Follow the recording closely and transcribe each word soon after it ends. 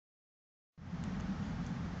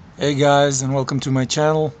Hey guys, and welcome to my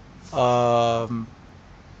channel. Um,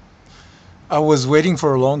 I was waiting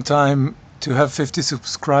for a long time to have 50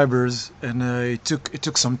 subscribers, and it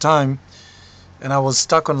took some time, and I was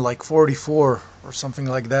stuck on like 44 or something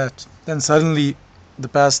like that. Then suddenly, the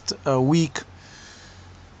past week,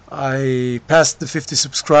 I passed the 50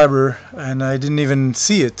 subscriber, and I didn't even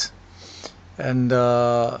see it. And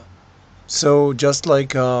so, just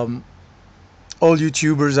like all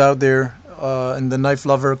YouTubers out there in the knife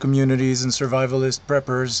lover communities and survivalist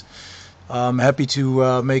preppers, I'm happy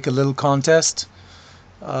to make a little contest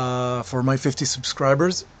for my 50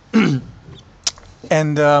 subscribers,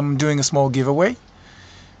 and doing a small giveaway.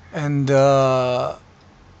 And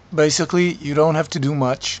basically, you don't have to do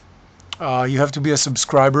much. You have to be a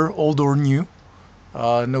subscriber, old or new,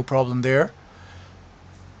 no problem there.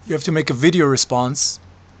 You have to make a video response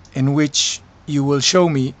in which you will show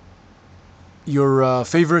me your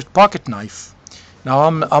favorite pocket knife. Now,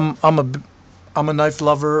 I'm a knife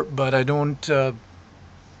lover, but I don't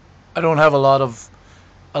have a lot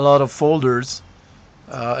of folders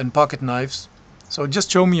and pocket knives. So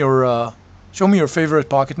just show me your favorite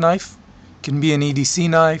pocket knife. Can be an EDC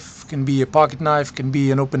knife, can be a pocket knife, can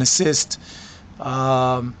be an open assist,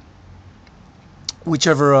 um,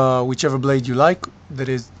 whichever blade you like. That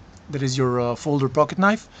is your folder pocket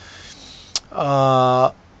knife.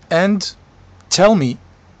 And tell me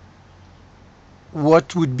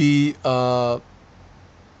what would be a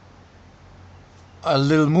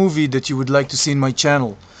little movie that you would like to see in my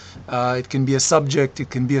channel. It can be a subject, it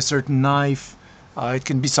can be a certain knife, it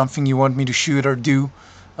can be something you want me to shoot or do.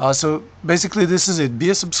 So basically, this is it. Be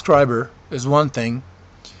a subscriber is one thing.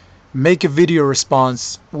 Make a video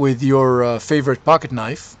response with your favorite pocket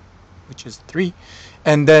knife, which is 3,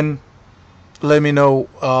 and then let me know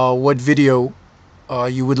what video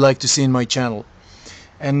you would like to see in my channel.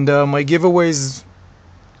 And my giveaway is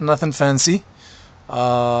nothing fancy.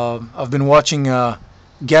 I've been watching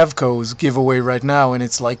Gavco's giveaway right now, and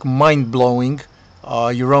it's like mind-blowing.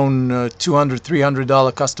 Your own $200,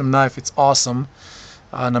 $300 custom knife. It's awesome,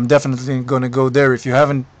 and I'm definitely going to go there. If you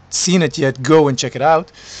haven't seen it yet, go and check it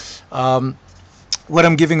out. What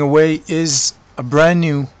I'm giving away is a brand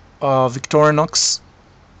new Victorinox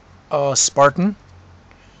Spartan.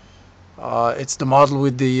 It's the model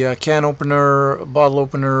with the can opener, bottle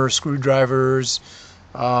opener, screwdrivers,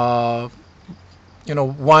 wine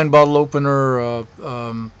bottle opener,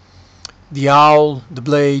 the owl, the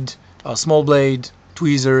blade, small blade,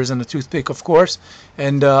 tweezers, and a toothpick, of course.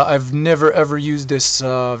 And I've never ever used this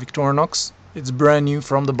Victorinox. It's brand new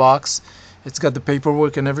from the box. It's got the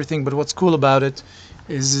paperwork and everything. But what's cool about it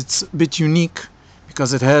is it's a bit unique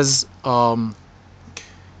because it has a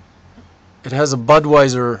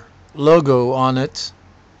Budweiser logo on it.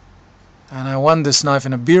 And I won this knife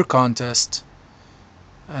in a beer contest,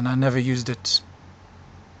 and I never used it.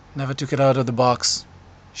 Never took it out of the box.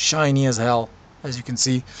 Shiny as hell, as you can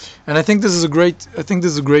see. And I think this is a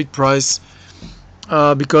great price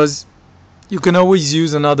because you can always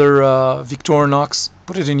use another Victorinox.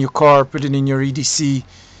 Put it in your car, put it in your EDC,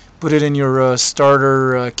 put it in your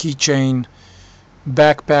starter keychain,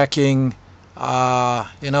 backpacking.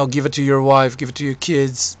 Give it to your wife, give it to your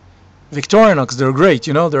kids. Victorinox, they're great.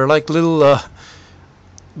 They're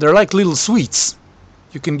like little sweets.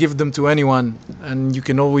 You can give them to anyone, and you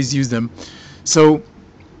can always use them. So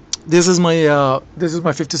this is my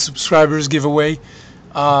 50 subscribers giveaway.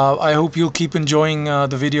 I hope you'll keep enjoying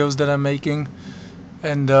the videos that I'm making,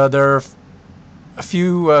 and there are a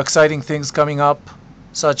few exciting things coming up,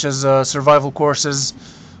 such as survival courses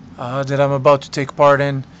that I'm about to take part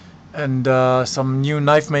in, and some new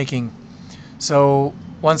knife making. So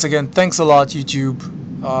once again, thanks a lot, YouTube.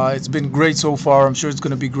 It's been great so far. I'm sure it's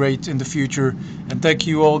going to be great in the future. And thank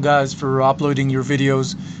you all, guys, for uploading your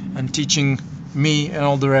videos and teaching me and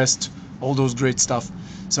all the rest, all those great stuff.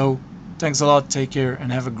 So thanks a lot. Take care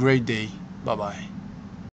and have a great day. Bye-bye.